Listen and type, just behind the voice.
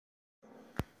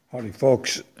Howdy,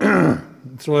 folks.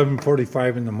 It's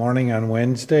 11:45 in the morning on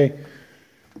Wednesday.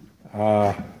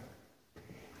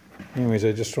 Anyways,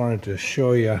 I just wanted to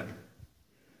show you,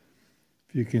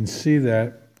 if you can see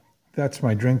that, that's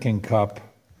my drinking cup.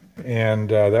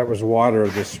 And that was water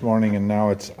this morning, and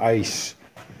now it's ice.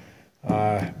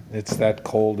 It's that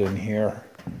cold in here.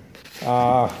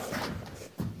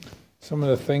 Some of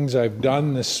the things I've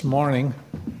done this morning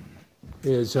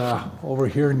is over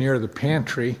here near the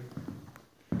pantry.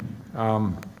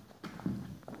 What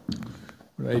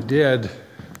I did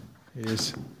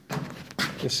is,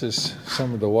 this is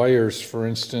some of the wires, for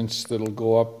instance, that'll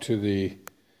go up to the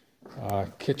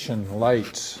kitchen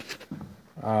lights,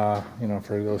 for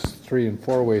those 3- and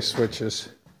 4-way switches.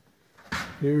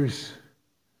 Here's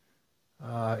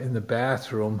in the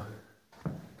bathroom,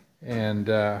 and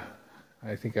I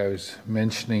think I was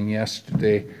mentioning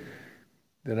yesterday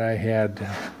that I had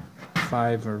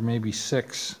 5 or maybe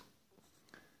 6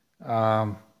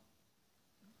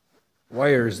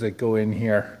 wires that go in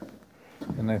here,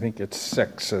 and I think it's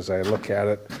 6 as I look at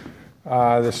it.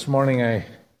 This morning I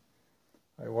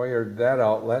wired that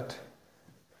outlet.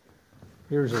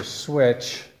 Here's a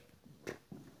switch,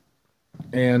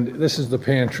 and this is the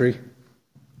pantry.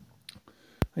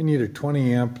 I need a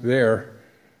 20 amp there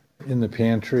in the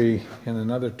pantry and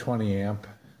another 20 amp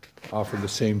off of the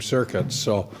same circuit.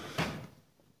 So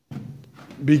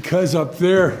because up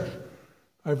there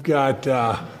I've got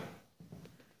a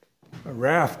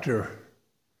rafter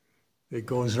that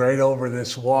goes right over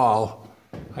this wall,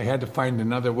 I had to find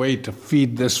another way to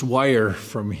feed this wire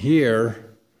from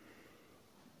here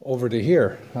over to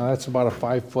here. Now that's about a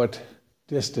 5-foot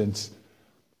distance,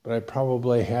 but I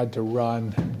probably had to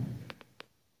run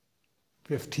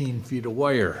 15 feet of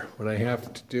wire. What I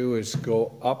have to do is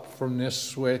go up from this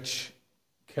switch,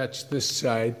 catch this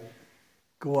side,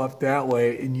 go up that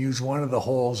way, and use one of the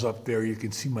holes up there. You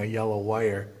can see my yellow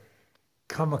wire.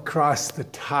 Come across the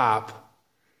top,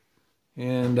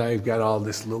 and I've got all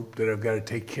this loop that I've got to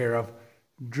take care of.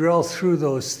 Drill through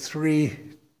those 3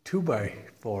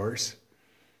 2x4s.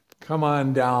 Come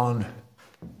on down.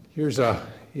 Here's a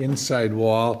inside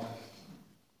wall.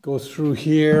 Go through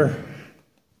here,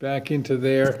 back into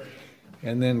there,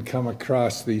 and then come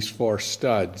across these 4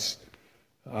 studs,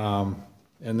 and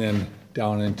then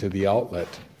down into the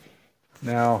outlet.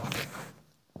 Now,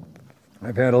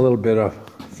 I've had a little bit of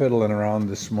fiddling around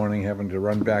this morning, having to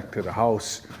run back to the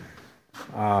house,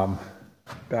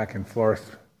 back and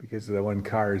forth because the one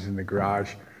car is in the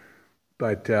garage.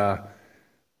 But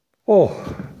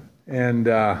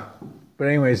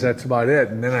anyways, that's about it.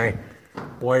 And then I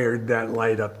wired that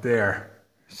light up there.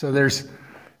 So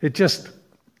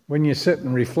when you sit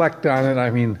and reflect on it, I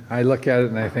mean, I look at it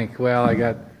and I think, well,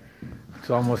 it's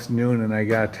almost noon and I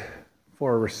got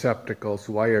 4 receptacles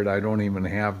wired. I don't even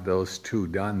have those 2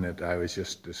 done that I was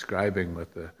just describing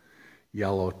with the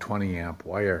yellow 20 amp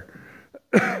wire.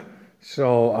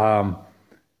 So,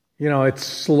 it's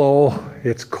slow,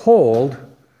 it's cold.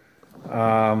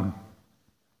 Like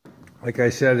I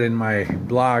said in my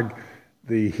blog,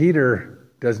 the heater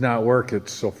does not work.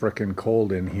 It's so frickin'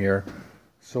 cold in here.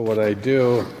 So what I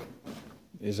do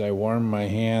is I warm my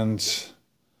hands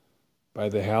by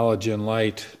the halogen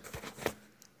light,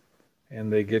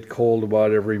 and they get cold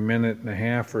about every minute and a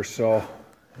half or so,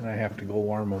 and I have to go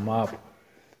warm them up.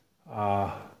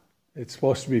 It's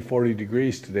supposed to be 40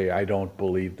 degrees today. I don't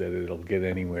believe that it'll get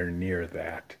anywhere near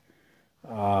that.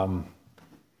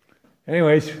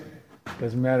 Anyways,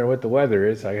 doesn't matter what the weather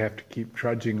is, I have to keep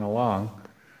trudging along.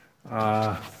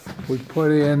 We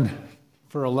put in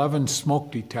for 11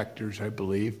 smoke detectors, I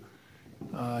believe.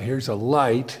 Here's a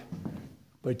light.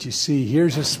 But you see,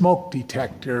 here's a smoke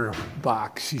detector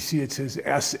box. You see it says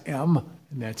SM,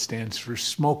 and that stands for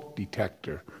smoke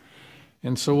detector.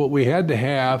 And so what we had to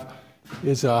have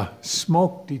is a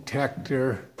smoke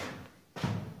detector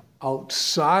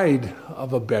outside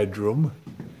of a bedroom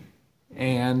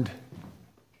and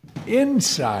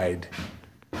inside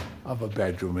of a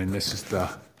bedroom. And this is the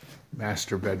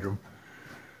master bedroom.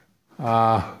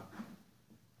 So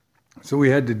we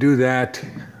had to do that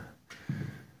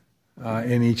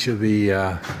in each of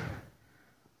the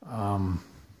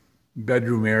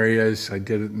bedroom areas. I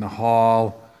did it in the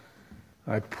hall.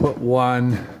 I put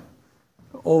one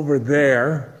over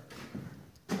there,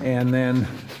 and then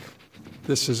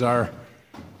this is our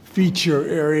feature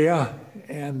area,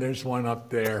 and there's one up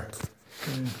there.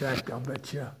 And in fact, I'll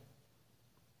bet you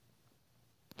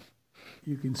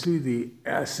can see the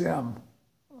SM.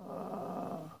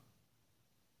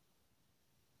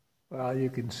 Well,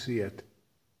 you can see it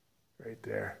right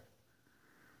there.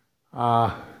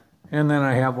 And then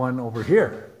I have one over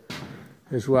here.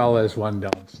 as well as one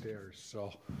downstairs.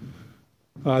 So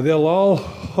they'll all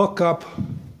hook up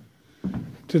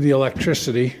to the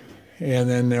electricity, and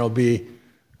then there'll be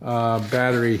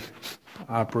battery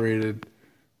operated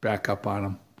backup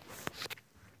on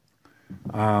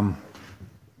them.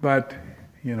 But,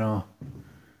 you know,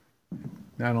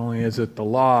 not only is it the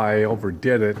law, I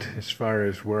overdid it as far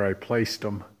as where I placed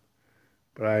them,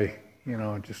 but I, you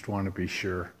know, just want to be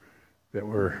sure that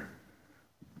we're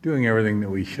doing everything that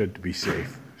we should to be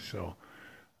safe. So,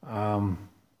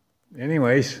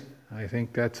 anyways, I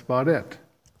think that's about it.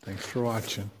 Thanks for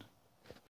watching.